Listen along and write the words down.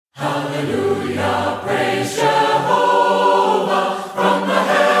Hallelujah, praise Jehovah, from the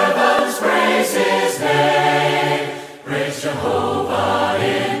heavens praise his name. Praise Jehovah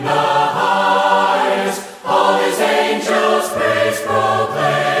in the highest, all his angels praise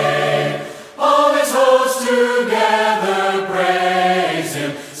proclaim. All his hosts together praise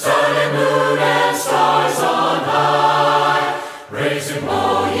him, sun and moon and stars on high. Praise him,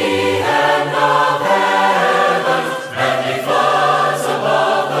 O ye heaven of heavens, and ye floods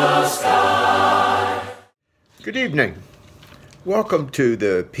above the sky. Good evening. Welcome to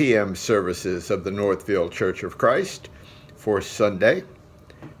the PM services of the Northfield Church of Christ for Sunday,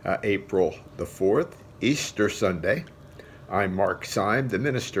 April the 4th, Easter Sunday. I'm Mark Syme, the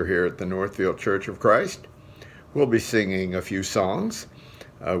minister here at the Northfield Church of Christ. We'll be singing a few songs.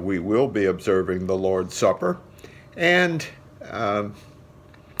 We will be observing the Lord's Supper. And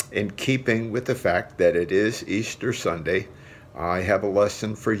in keeping with the fact that it is Easter Sunday, I have a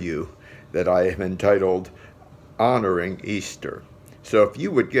lesson for you that I have entitled Honoring Easter. So if you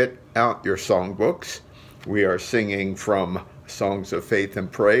would get out your songbooks, we are singing from Songs of Faith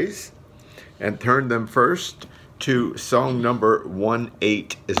and Praise, and turn them first to song number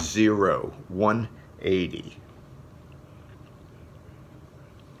 180, 180.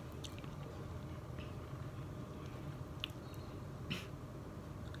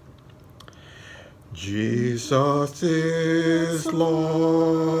 Jesus is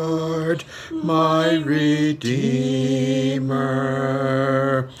Lord, my Redeemer.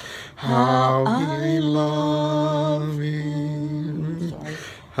 How I love him,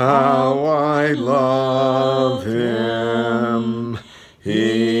 how I love him.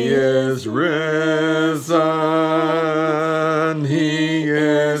 He is risen, he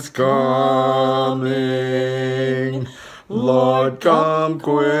is coming. Lord, come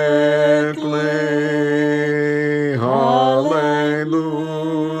quickly, hallelujah.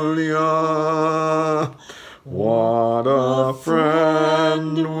 What a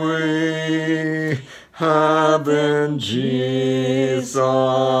friend we have in Jesus,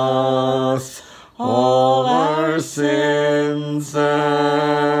 all our sins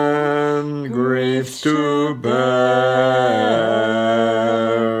and griefs to bear.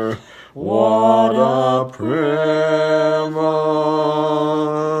 What a privilege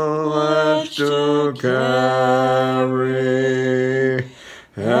to carry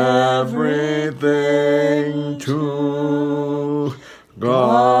everything to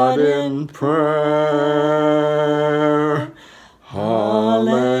God in prayer.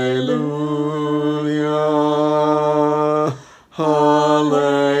 Hallelujah, hallelujah,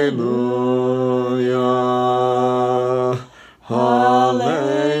 hallelujah,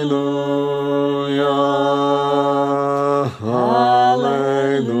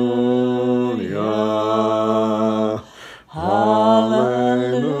 hallelujah, hallelujah,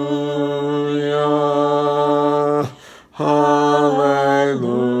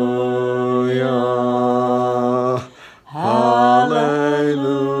 hallelujah, hallelujah,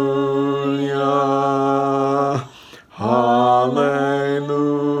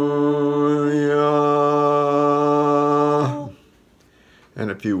 hallelujah. And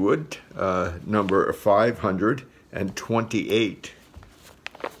if you would, number 528.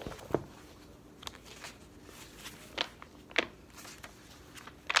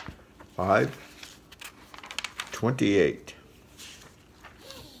 Five 28.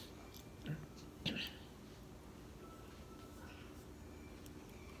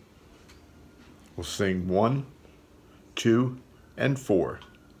 We'll sing 1, 2, and 4.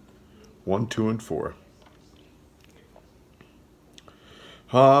 1, 2, and 4.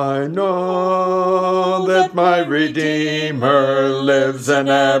 I know that my Redeemer lives and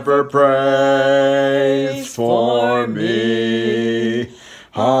ever prays for me.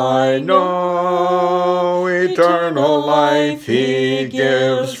 I know eternal life he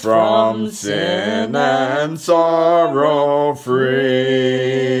gives, from sin and sorrow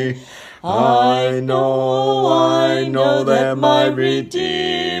free. I know that my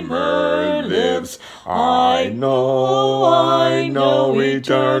Redeemer lives. I know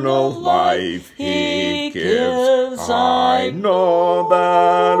eternal life he gives. I know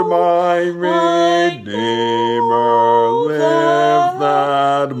that my Redeemer lives,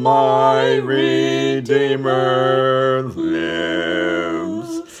 that my Redeemer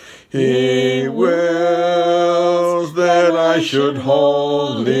lives. He wills that I should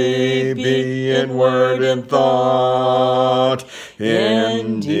wholly be in word and thought,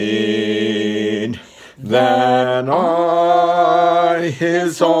 indeed, that I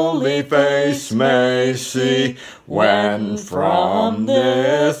his holy face may see, when from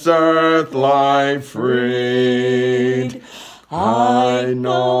this earth life freed I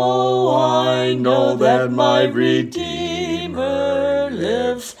know that my Redeemer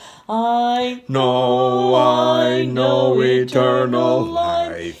lives. I know eternal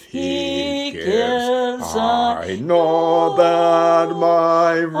life He gives. I know that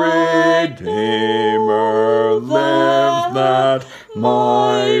my Redeemer lives, that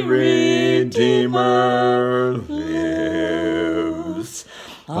my Redeemer lives.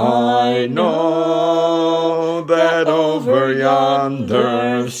 I know that over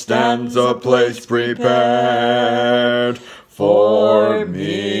yonder stands a place prepared for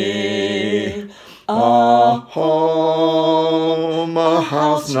me, a home, a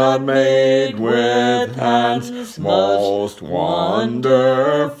house not made with hands, most wonderful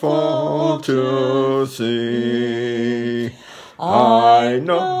to see. I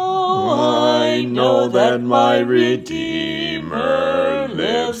know that my Redeemer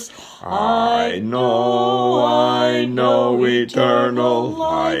lives. I know eternal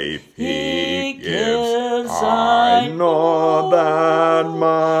life He gives. I know that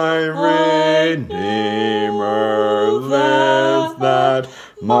my Redeemer lives, that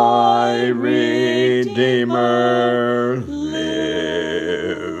my Redeemer lives.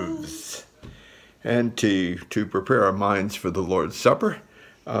 And to prepare our minds for the Lord's Supper,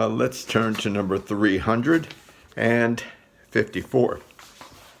 let's turn to number 354.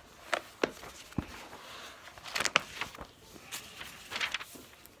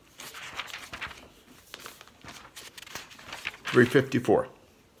 354.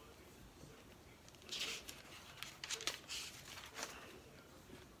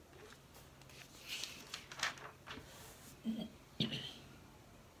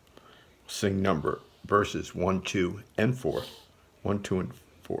 Sing verses 1, 2, and 4. 1, 2, and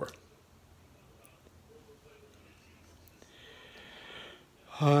 4.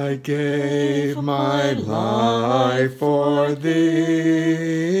 I gave my life for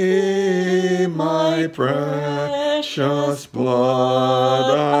thee, my precious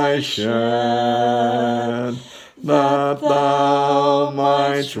blood I shed, that thou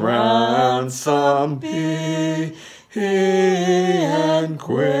mightst ransom be, and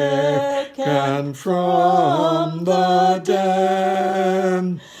quicken from the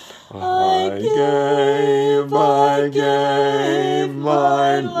dead. I gave my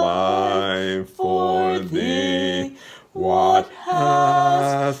life for thee. What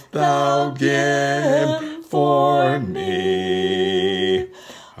hast thou given for me?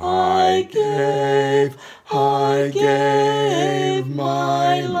 I gave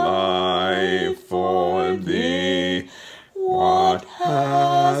my life for thee. What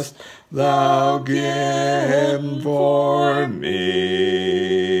hast thou given for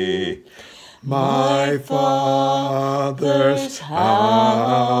me? My Father's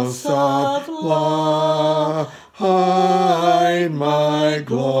house of light, my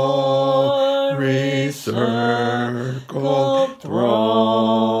glory circled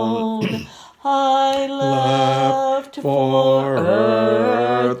throne, I left for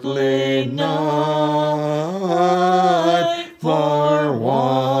earthly night, for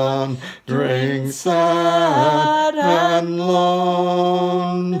wandering sad and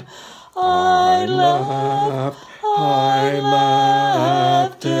lone. I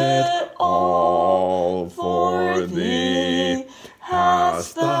left it all for thee.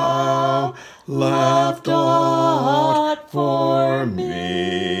 Hast thou left aught for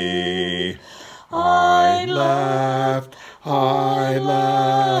me? I left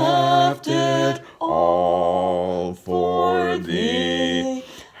it all for thee.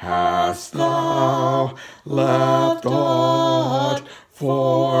 Hast thou left aught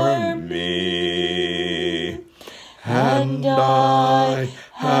for me? And I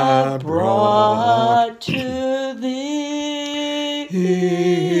have brought to thee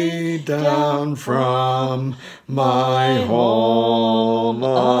down from my home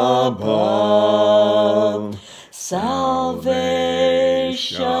above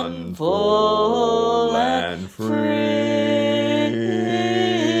salvation full and free,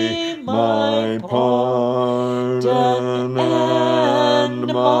 my pardon and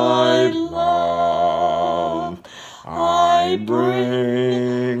my love. I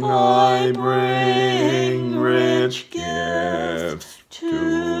bring rich gifts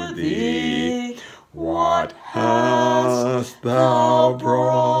to thee. What hast thou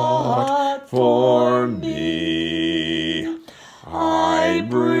brought for me? I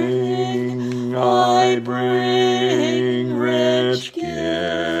bring rich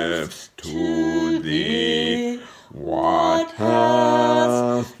gifts to thee. What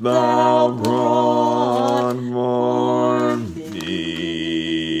hast thou brought for me?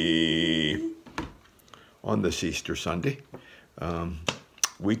 On this Easter Sunday,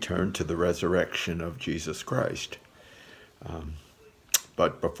 we turn to the resurrection of Jesus Christ.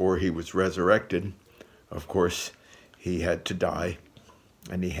 But before he was resurrected, of course, he had to die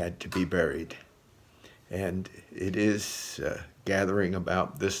and he had to be buried. And it is gathering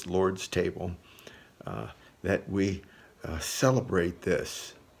about this Lord's table that we celebrate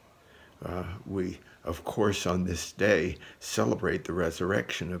this. We, of course, on this day celebrate the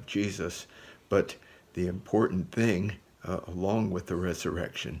resurrection of Jesus, but the important thing along with the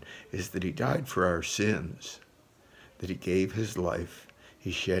resurrection is that he died for our sins, that he gave his life,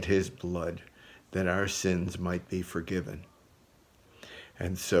 he shed his blood, that our sins might be forgiven.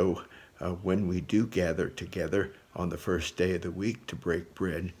 And so when we do gather together on the first day of the week to break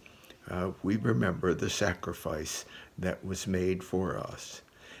bread, we remember the sacrifice that was made for us.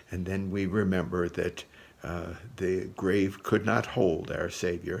 And then we remember that the grave could not hold our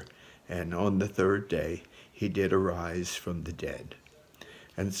Savior, and on the third day, he did arise from the dead.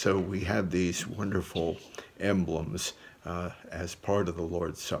 And so we have these wonderful emblems as part of the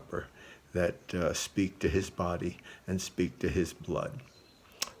Lord's Supper that speak to his body and speak to his blood.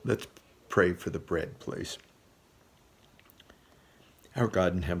 Let's pray for the bread, please. Our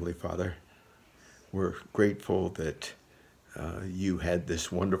God and Heavenly Father, we're grateful that you had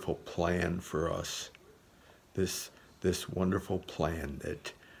this wonderful plan for us, this wonderful plan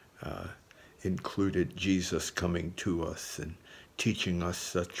that included Jesus coming to us and teaching us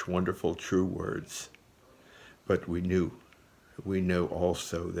such wonderful true words. But we know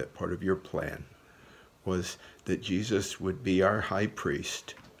also that part of your plan was that Jesus would be our high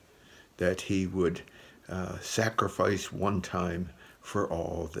priest, that he would sacrifice one time for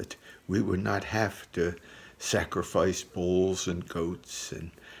all, that we would not have to sacrifice bulls and goats and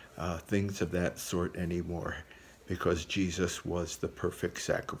things of that sort anymore, because Jesus was the perfect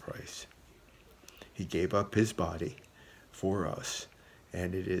sacrifice. He gave up his body for us,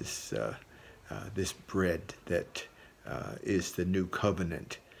 and it is this bread that is the new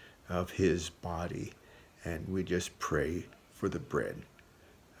covenant of his body, and we just pray for the bread.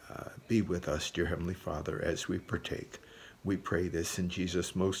 Be with us, dear Heavenly Father, as we partake. We pray this in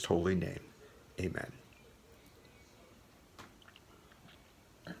Jesus' most holy name. Amen.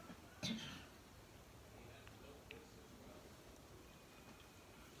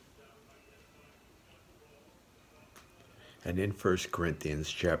 And in 1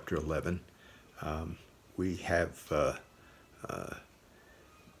 Corinthians chapter 11, we have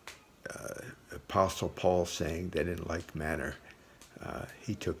Apostle Paul saying that in like manner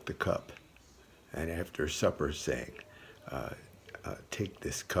he took the cup, and after supper saying, take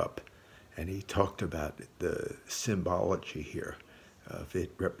this cup. And he talked about the symbology here of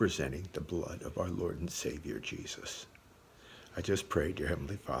it representing the blood of our Lord and Savior Jesus. I just pray, dear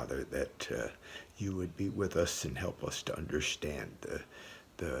Heavenly Father, that you would be with us and help us to understand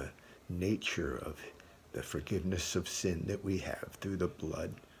the nature of the forgiveness of sin that we have through the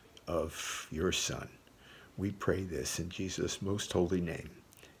blood of your Son. We pray this in Jesus' most holy name.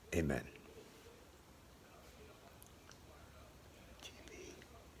 Amen.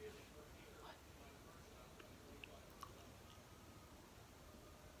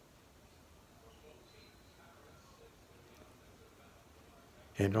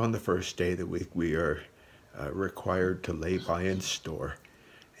 And on the first day of the week, we are required to lay by in store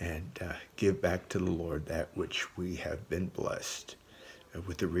and give back to the Lord that which we have been blessed,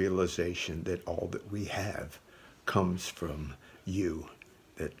 with the realization that all that we have comes from you,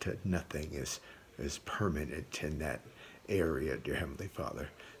 that nothing is permanent in that area, dear Heavenly Father.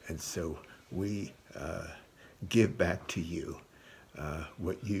 And so we give back to you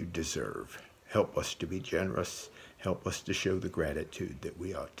what you deserve. Help us to be generous. Help us to show the gratitude that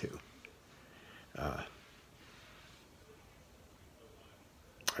we ought to. I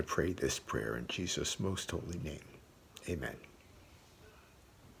pray this prayer in Jesus' most holy name. Amen.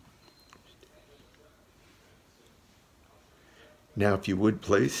 Now, if you would,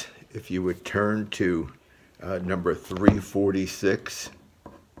 please, if you would turn to number 346.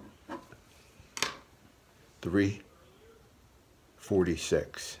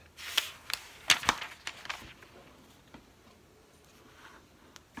 346.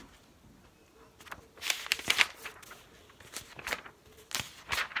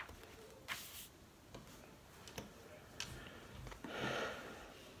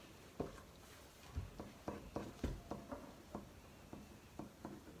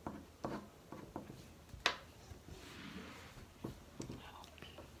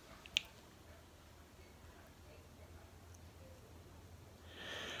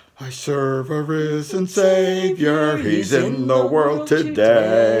 I serve a risen Savior, He's in the world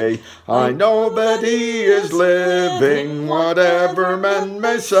today. I know that He is living, whatever men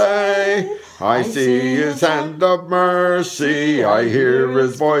may say. I see His hand of mercy, I hear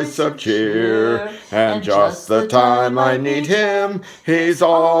His voice of cheer, and just the time I need Him, He's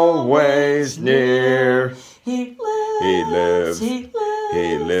always near. He He lives, lives, He lives,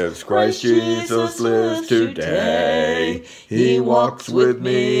 He lives, Christ Jesus lives today. He walks with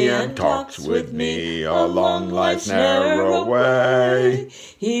me and talks with me along life's narrow way.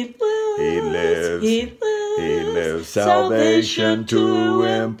 He He lives, He lives, He lives, salvation to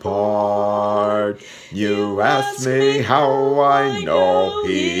impart. You ask me how I know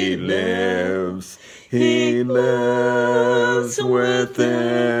He lives. He lives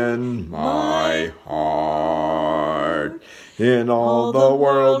within my heart. In all the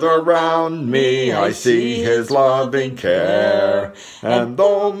world around me, I see His loving care. And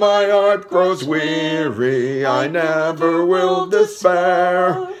though my heart grows weary, I never will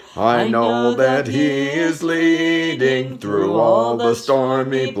despair. I know that He is leading through all the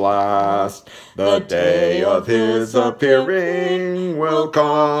stormy blast. The day of His appearing will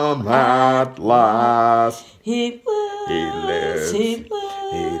come at last. He lives, He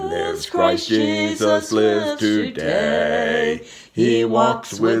lives, Christ Jesus lives today. He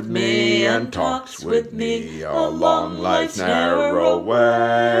walks with me and talks with me along life's narrow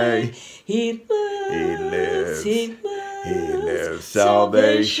way. He lives, He lives,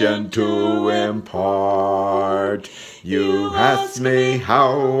 salvation to impart. You ask me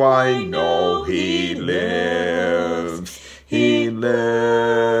how I know He lives. He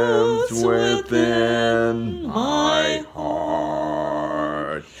lives within my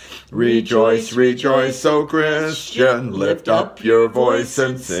heart. Rejoice, rejoice, O Christian, lift up your voice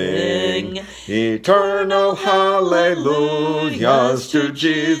and sing eternal hallelujahs to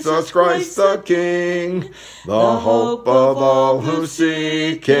Jesus Christ the King, the hope of all who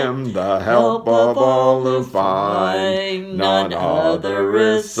seek Him, the help of all who find. None other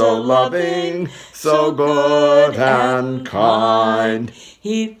is so loving, so good and kind.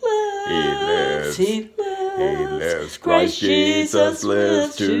 He lives, He lives, Christ Jesus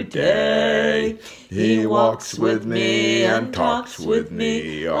lives today. He walks with me and talks with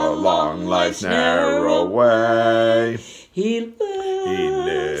me along life's narrow way. He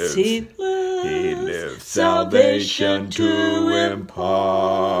lives, He lives, salvation to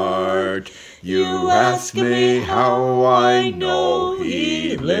impart. You ask me how I know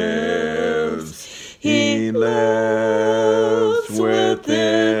He lives. He lives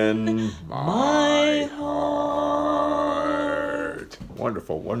within my heart.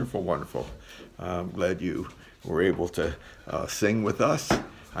 Wonderful, wonderful, wonderful. I'm glad you were able to sing with us.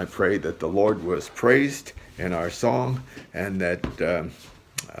 I pray that the Lord was praised in our song, and that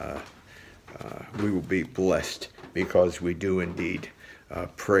we will be blessed because we do indeed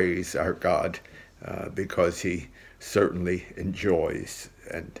praise our God, because He certainly enjoys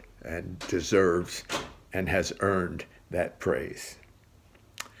and deserves and has earned that praise.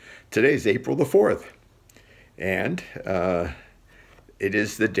 Today is April the 4th, and it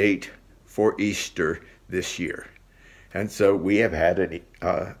is the date for Easter this year. And so we have had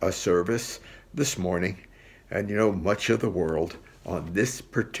a service this morning, and you know, much of the world on this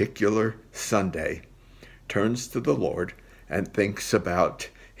particular Sunday turns to the Lord and thinks about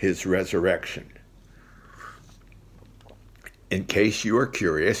His resurrection. In case you are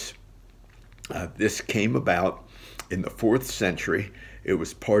curious, this came about in the 4th century. It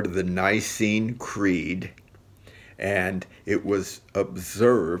was part of the Nicene Creed, and it was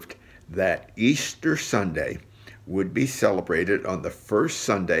observed that Easter Sunday would be celebrated on the first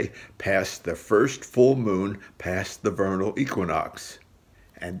Sunday past the first full moon past the vernal equinox.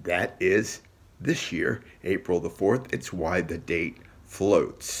 And that is this year, April the 4th. It's why the date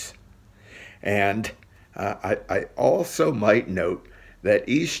floats. And I also might note that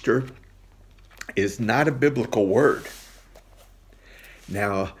Easter is not a biblical word.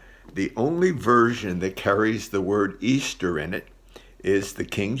 Now, the only version that carries the word Easter in it is the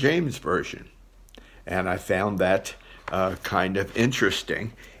King James Version. And I found that kind of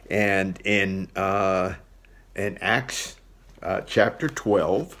interesting. And in Acts chapter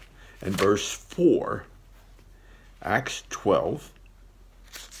 12 and verse 4, Acts 12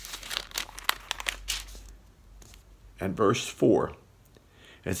 and verse 4,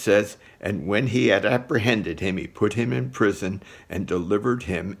 it says, "And when he had apprehended him, he put him in prison and delivered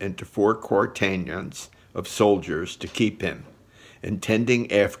him into 4 quaternions of soldiers to keep him,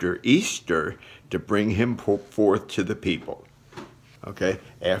 intending after Easter to bring him forth to the people." Okay,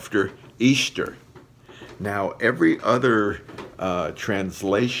 after Easter. Now, every other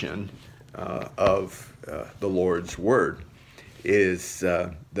translation of the Lord's Word is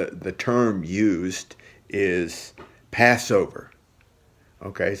the term used is Passover.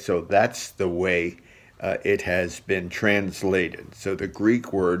 Okay, so that's the way it has been translated. So the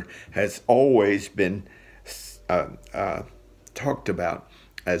Greek word has always been talked about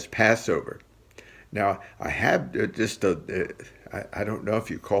as Passover. Now, I have just I don't know if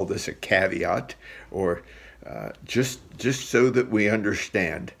you call this a caveat or just so that we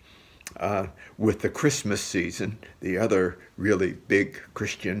understand. With the Christmas season, the other really big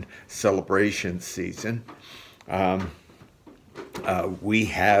Christian celebration season, we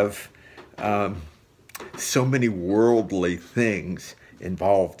have so many worldly things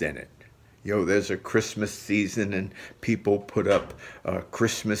involved in it. You know, there's a Christmas season and people put up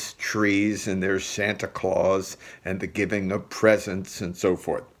Christmas trees, and there's Santa Claus and the giving of presents and so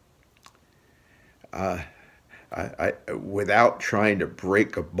forth. Without trying to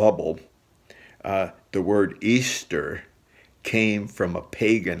break a bubble, the word Easter came from a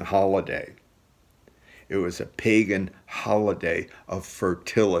pagan holiday. It was a pagan holiday of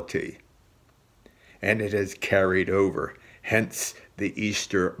fertility, and it has carried over. Hence the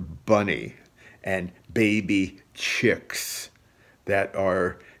Easter bunny and baby chicks that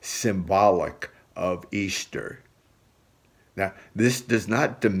are symbolic of Easter. Now, this does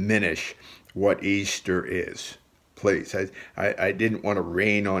not diminish what Easter is. Please, I didn't want to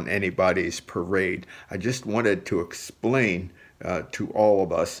rain on anybody's parade. I just wanted to explain to all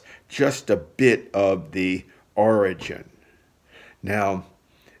of us just a bit of the origin. Now,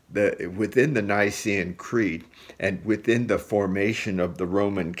 within the Nicene Creed and within the formation of the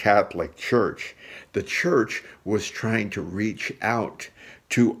Roman Catholic Church, the church was trying to reach out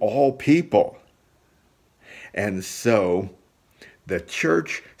to all people. And so the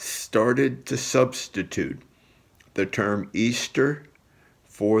church started to substitute the term Easter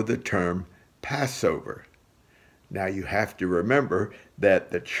for the term Passover. Now you have to remember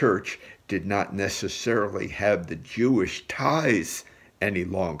that the church did not necessarily have the Jewish ties any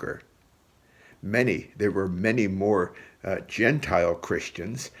longer. There were many more Gentile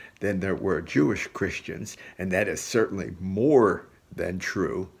Christians than there were Jewish Christians, and that is certainly more than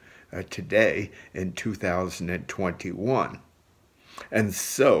true today in 2021. And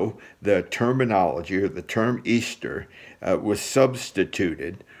so the terminology, or the term Easter, was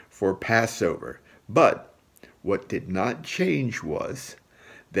substituted for Passover. But what did not change was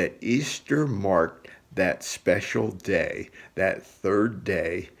that Easter marked that special day, that third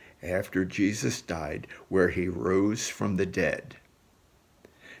day after Jesus died, where he rose from the dead.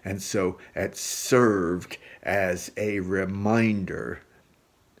 And so it served as a reminder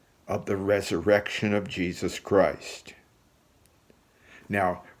of the resurrection of Jesus Christ.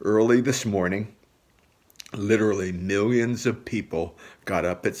 Now, early this morning, literally millions of people got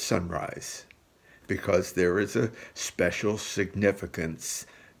up at sunrise because there is a special significance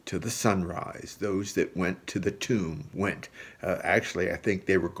to the sunrise. Those that went to the tomb went. Actually, I think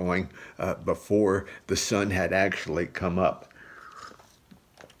they were going before the sun had actually come up.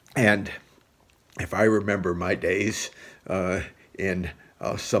 And if I remember my days in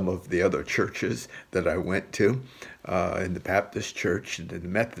some of the other churches that I went to, in the Baptist church and in the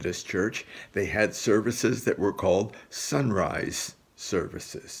Methodist church, they had services that were called sunrise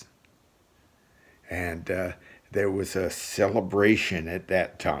services. And there was a celebration at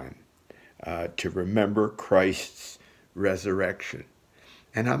that time to remember Christ's resurrection.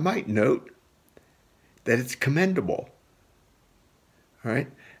 And I might note that it's commendable. All right?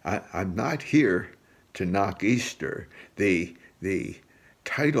 I'm not here to knock Easter. The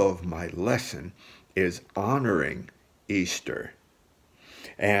title of my lesson is Honoring Easter.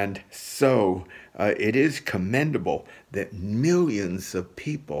 And so it is commendable that millions of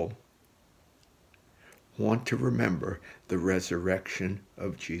people want to remember the resurrection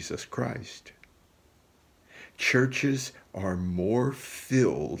of Jesus Christ. Churches are more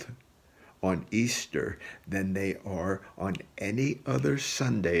filled on Easter than they are on any other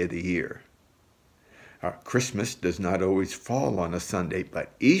Sunday of the year. Christmas does not always fall on a Sunday,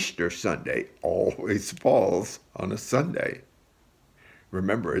 but Easter Sunday always falls on a Sunday.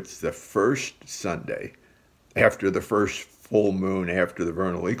 Remember, it's the first Sunday after the first full moon after the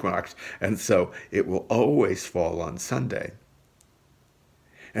vernal equinox, and so it will always fall on Sunday.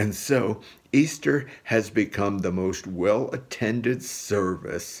 And so Easter has become the most well-attended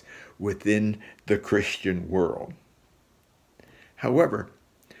service within the Christian world. However,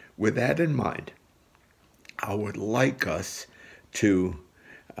 with that in mind, I would like us to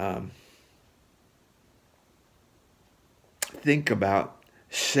think about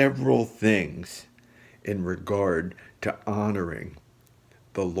several things in regard to honoring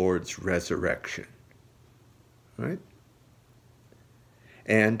the Lord's resurrection. Right?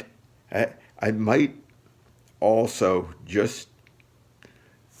 And I might also just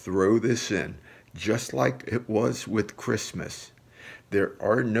throw this in, just like it was with Christmas. There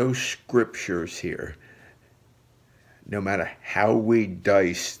are no scriptures here, no matter how we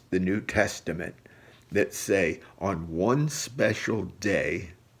dice the New Testament, that say on one special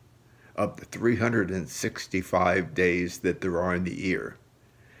day of the 365 days that there are in the year,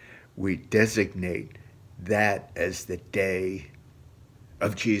 we designate that as the day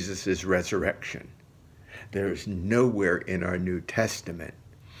of Jesus' resurrection. There is nowhere in our New Testament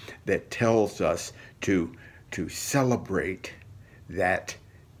that tells us to celebrate that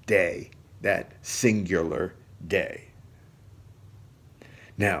day, that singular day.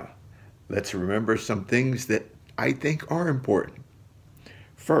 Now, let's remember some things that I think are important.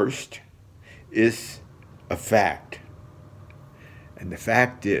 First is a fact. And the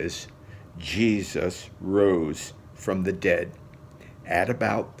fact is, Jesus rose from the dead at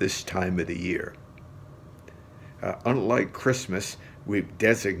about this time of the year. Unlike Christmas, we've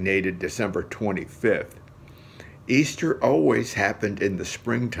designated December 25th. Easter always happened in the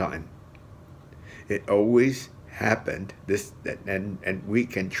springtime. It always happened, and we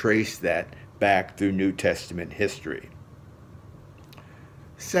can trace that back through New Testament history.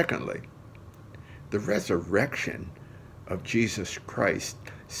 Secondly, the resurrection of Jesus Christ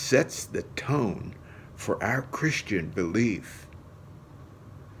sets the tone for our Christian belief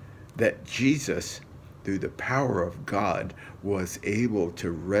that Jesus, through the power of God, was able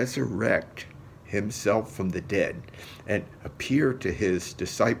to resurrect himself from the dead and appear to his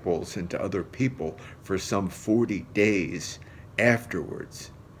disciples and to other people for some 40 days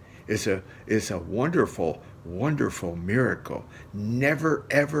afterwards is a wonderful, wonderful miracle, never,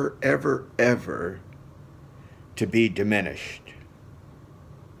 ever, ever, ever to be diminished.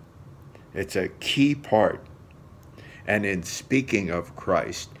 It's a key part. And in speaking of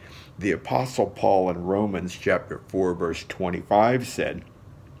Christ, the Apostle Paul in Romans chapter 4, verse 25 said,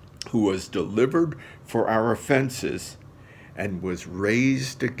 "Who was delivered for our offenses and was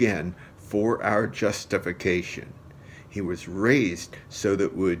raised again for our justification." He was raised so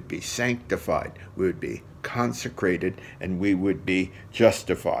that we would be sanctified, we would be consecrated, and we would be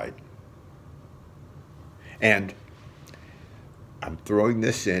justified. And I'm throwing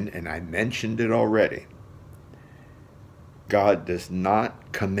this in, and I mentioned it already. God does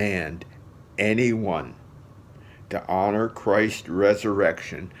not command anyone to honor Christ's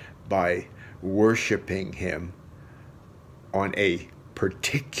resurrection by worshiping him on a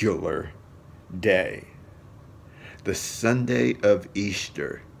particular day. The Sunday of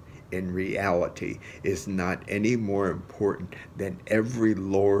Easter, in reality, is not any more important than every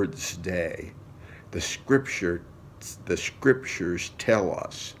Lord's Day. The scriptures tell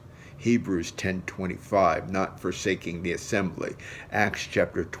us, Hebrews 10:25, not forsaking the assembly. Acts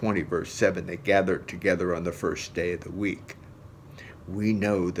chapter 20, verse 7, they gathered together on the first day of the week. We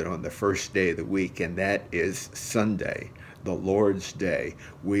know that on the first day of the week, and that is Sunday, the Lord's Day,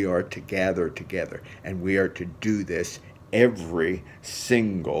 we are to gather together, and we are to do this every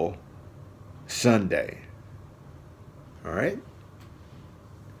single Sunday. All right?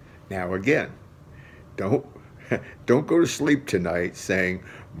 Now again, don't go to sleep tonight saying,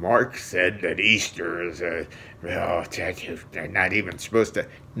 Mark said that Easter is they're not even supposed to.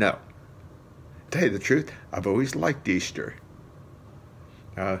 No. Tell you the truth, I've always liked Easter.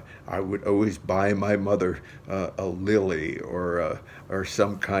 I would always buy my mother a lily or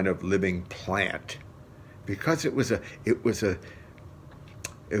some kind of living plant, because it was a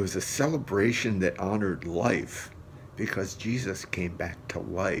celebration that honored life, because Jesus came back to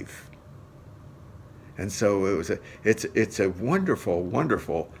life. And so it's a wonderful,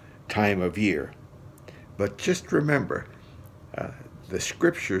 wonderful time of year. But just remember, the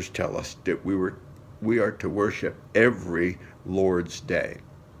scriptures tell us that we are to worship every Lord's Day.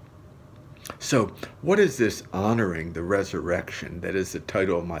 So what is this honoring the resurrection that is the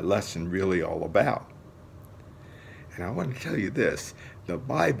title of my lesson really all about? And I want to tell you this, the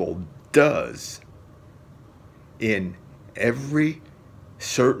Bible does, in every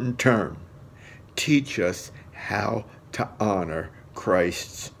certain term, teach us how to honor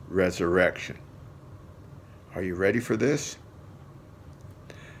Christ's resurrection. Are you ready for this?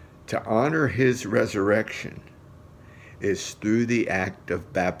 To honor his resurrection is through the act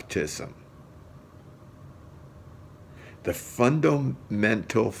of baptism. The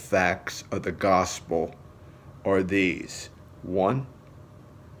fundamental facts of the gospel are these. 1,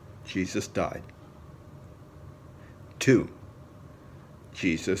 Jesus died. 2,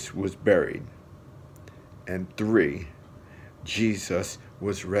 Jesus was buried. and 3, Jesus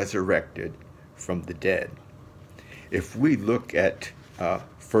was resurrected from the dead. If we look at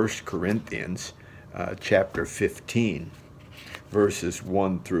 1 Corinthians chapter 15, verses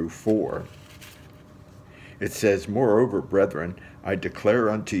 1 through 4, it says, "Moreover, brethren, I declare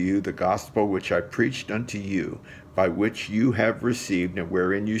unto you the gospel which I preached unto you, by which you have received and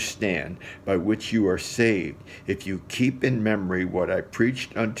wherein you stand, by which you are saved, if you keep in memory what I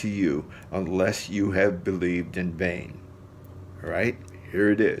preached unto you, unless you have believed in vain." All right, here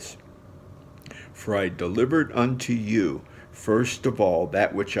it is. "For I delivered unto you first of all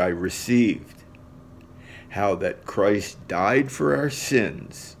that which I received, how that Christ died for our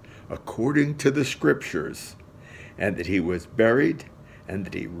sins, according to the Scriptures, and that he was buried, and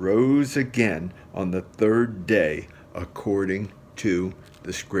that he rose again on the third day, according to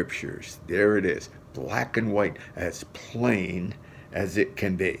the Scriptures." There it is, black and white, as plain as it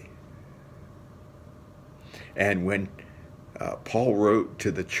can be. And when Paul wrote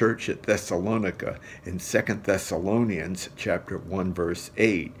to the church at Thessalonica in 2 Thessalonians chapter 1, verse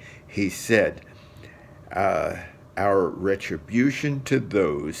 8, he said, "Our retribution to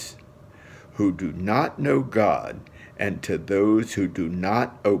those who do not know God, and to those who do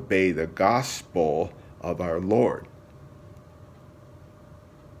not obey the gospel of our Lord."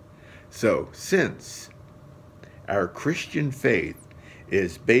 So, since our Christian faith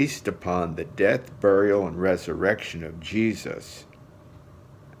is based upon the death, burial, and resurrection of Jesus,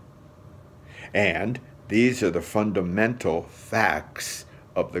 and these are the fundamental facts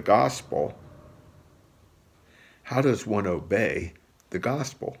of the gospel, how does one obey the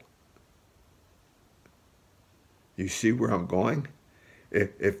gospel? You see where I'm going?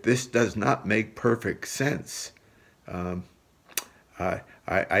 If this does not make perfect sense, I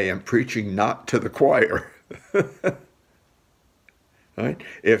am preaching not to the choir. Right?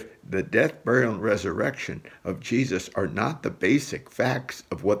 If the death, burial, and resurrection of Jesus are not the basic facts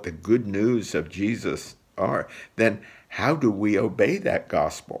of what the good news of Jesus are, then how do we obey that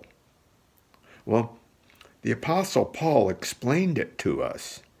gospel? Well, the Apostle Paul explained it to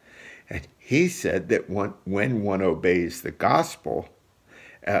us. And he said that when one obeys the gospel,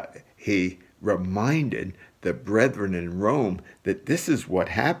 he reminded the brethren in Rome that this is what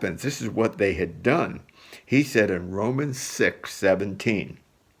happens. This is what they had done. He said in Romans 6:17,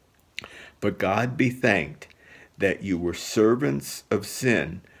 "But God be thanked that you were servants of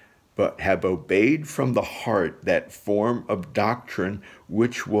sin, but have obeyed from the heart that form of doctrine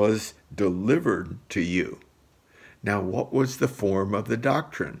which was delivered to you." Now, what was the form of the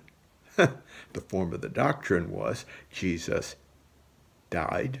doctrine? The form of the doctrine was Jesus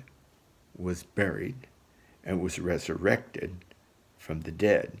died, was buried, and was resurrected from the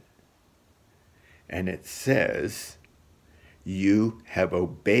dead. And it says, you have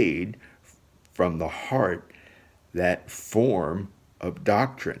obeyed from the heart that form of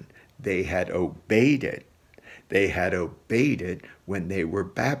doctrine. They had obeyed it. They had obeyed it when they were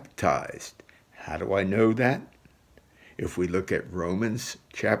baptized. How do I know that? If we look at Romans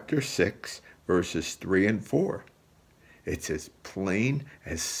chapter 6, verses 3 and 4, it's as plain,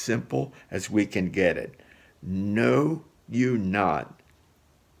 as simple as we can get it. Know you not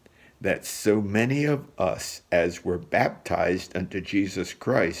that so many of us as were baptized unto Jesus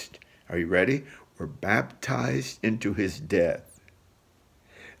Christ, are you ready? Were baptized into his death.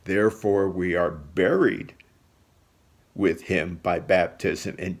 Therefore we are buried with him by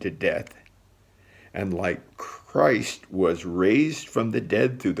baptism into death. And like Christ was raised from the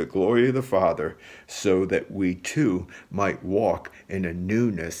dead through the glory of the Father, so that we too might walk in a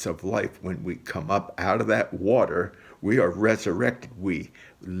newness of life. When we come up out of that water, we are resurrected. We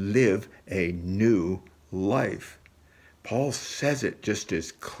live a new life. Paul says it just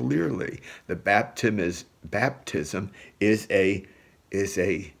as clearly. The baptism is a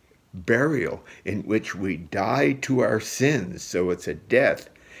burial in which we die to our sins. So it's a death.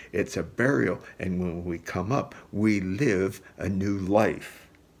 It's a burial, and when we come up, we live a new life,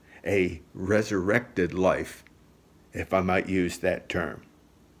 a resurrected life, if I might use that term.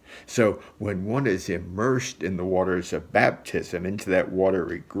 So when one is immersed in the waters of baptism, into that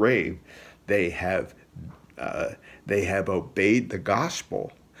watery grave, they have obeyed the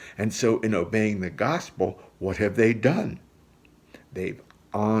gospel. And so in obeying the gospel, what have they done? They've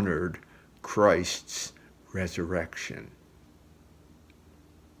honored Christ's resurrection.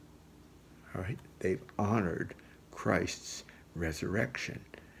 All right, they've honored Christ's resurrection.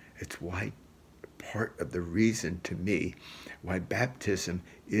 It's why part of the reason to me why baptism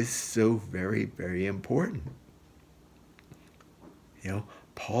is so very, very important. You know,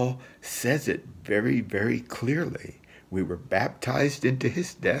 Paul says it very, very clearly. We were baptized into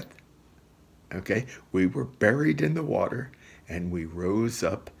his death. Okay? We were buried in the water, and we rose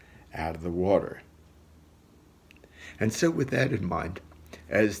up out of the water. And so with that in mind,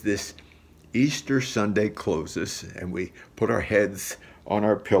 as this Easter Sunday closes and we put our heads on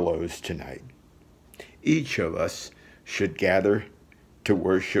our pillows tonight, each of us should gather to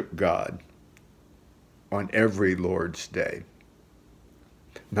worship God on every Lord's Day.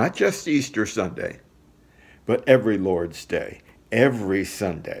 Not just Easter Sunday, but every Lord's Day, every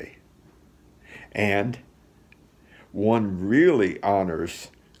Sunday. And one really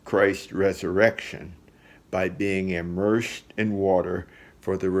honors Christ's resurrection by being immersed in water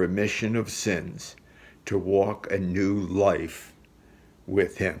for the remission of sins, to walk a new life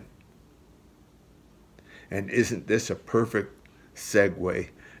with him. And isn't this a perfect segue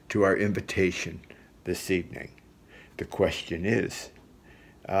to our invitation this evening? The question is,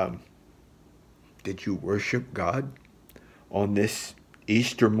 did you worship God on this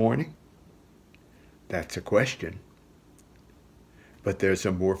Easter morning? That's a question. But there's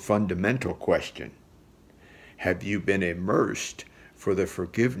a more fundamental question. Have you been immersed for the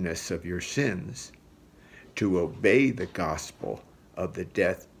forgiveness of your sins to obey the gospel of the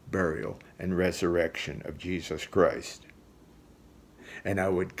death, burial, and resurrection of Jesus Christ? And I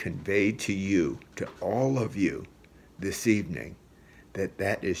would convey to you, to all of you this evening, that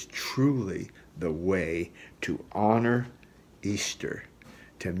that is truly the way to honor Easter,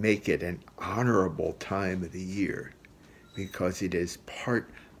 to make it an honorable time of the year, because it is part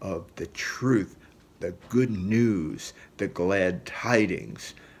of the truth, the good news, the glad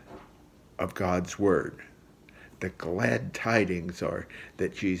tidings of God's Word. The glad tidings are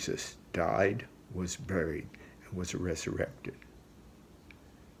that Jesus died, was buried, and was resurrected.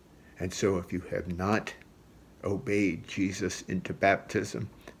 And so if you have not obeyed Jesus into baptism,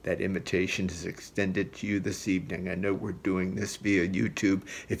 that invitation is extended to you this evening. I know we're doing this via YouTube.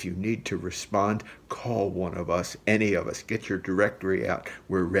 If you need to respond, call one of us, any of us. Get your directory out.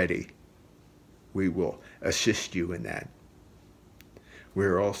 We're ready. We will assist you in that.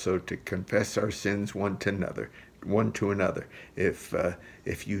 We're also to confess our sins one to another.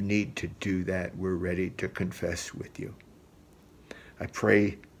 If you need to do that, we're ready to confess with you. I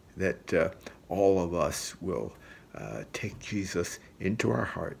pray that all of us will take Jesus into our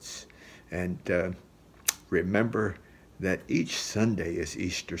hearts, and remember that each Sunday is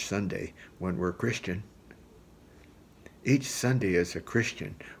Easter Sunday when we're Christian. Each Sunday as a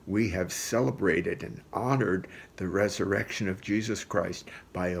Christian, we have celebrated and honored the resurrection of Jesus Christ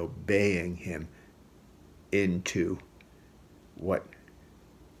by obeying him into what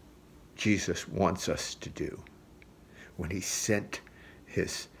Jesus wants us to do. When he sent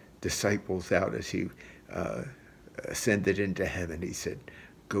his disciples out as he ascended into heaven, he said,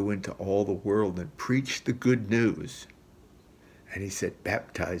 go into all the world and preach the good news. And he said,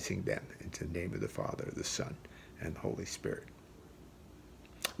 baptizing them into the name of the Father, the Son, and the Holy Spirit.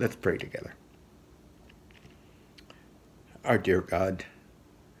 Let's pray together. Our dear God,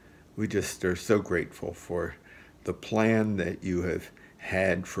 we just are so grateful for the plan that you have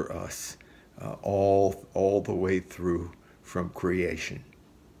had for us all the way through from creation.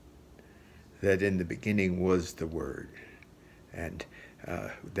 That in the beginning was the Word, and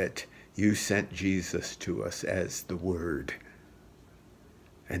that you sent Jesus to us as the Word,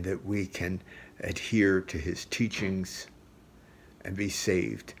 and that we can adhere to his teachings and be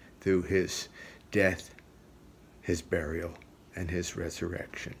saved through his death, his burial, and his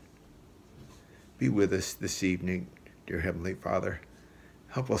resurrection. Be with us this evening, dear Heavenly Father.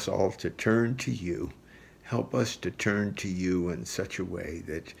 Help us all to turn to you. Help us to turn to you in such a way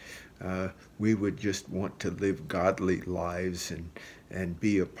that we would just want to live godly lives and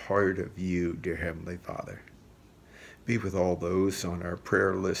be a part of you, dear Heavenly Father. Be with all those on our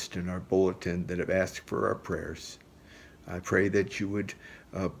prayer list and our bulletin that have asked for our prayers. I pray that you would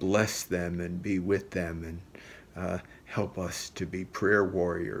bless them and be with them and help us to be prayer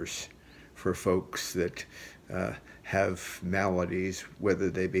warriors for folks that have maladies,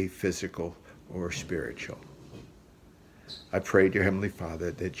 whether they be physical or spiritual. I pray, dear Heavenly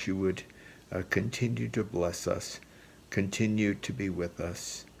Father, that you would continue to bless us, continue to be with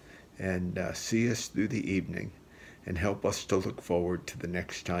us, and see us through the evening, and help us to look forward to the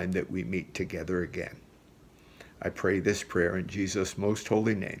next time that we meet together again. I pray this prayer in Jesus' most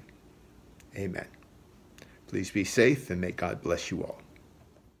holy name. Amen. Please be safe, and may God bless you all.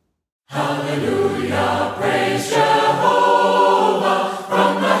 Hallelujah, praise Jehovah,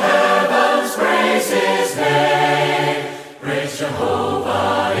 from the heavens praise his name. Praise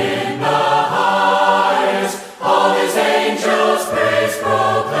Jehovah in the highest, all his angels praise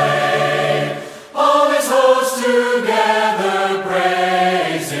proclaim. All his hosts together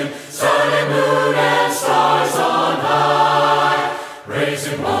praise him. Hallelujah.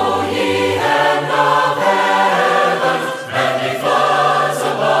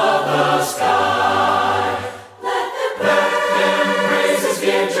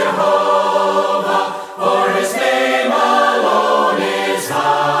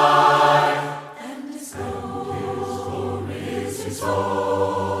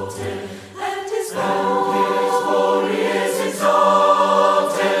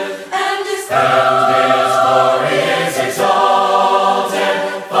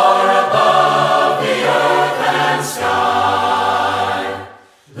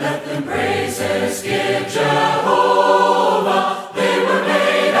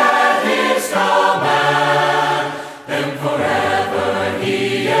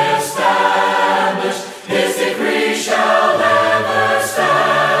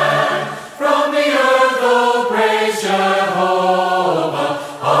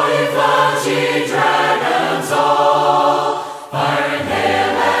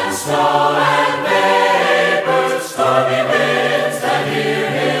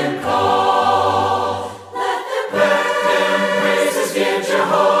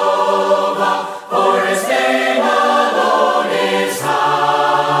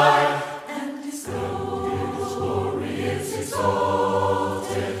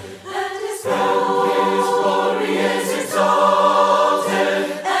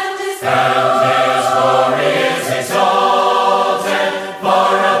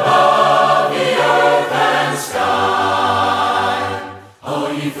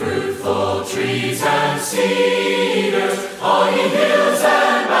 cedars, all ye hills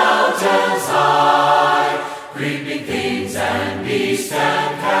and mountains high, creeping things and beasts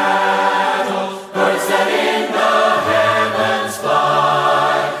and cattle, birds that in the heavens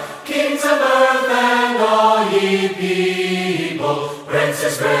fly, kings of earth and all ye people,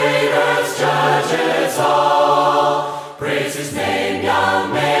 princes great as judges all, praise his name,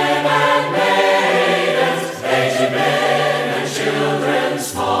 young men and maidens, aged men and children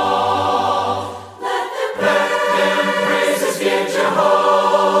small. Let them praises give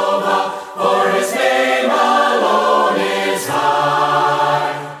Jehovah, for his name alone is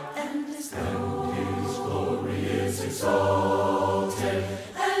high, and his glory is exalted.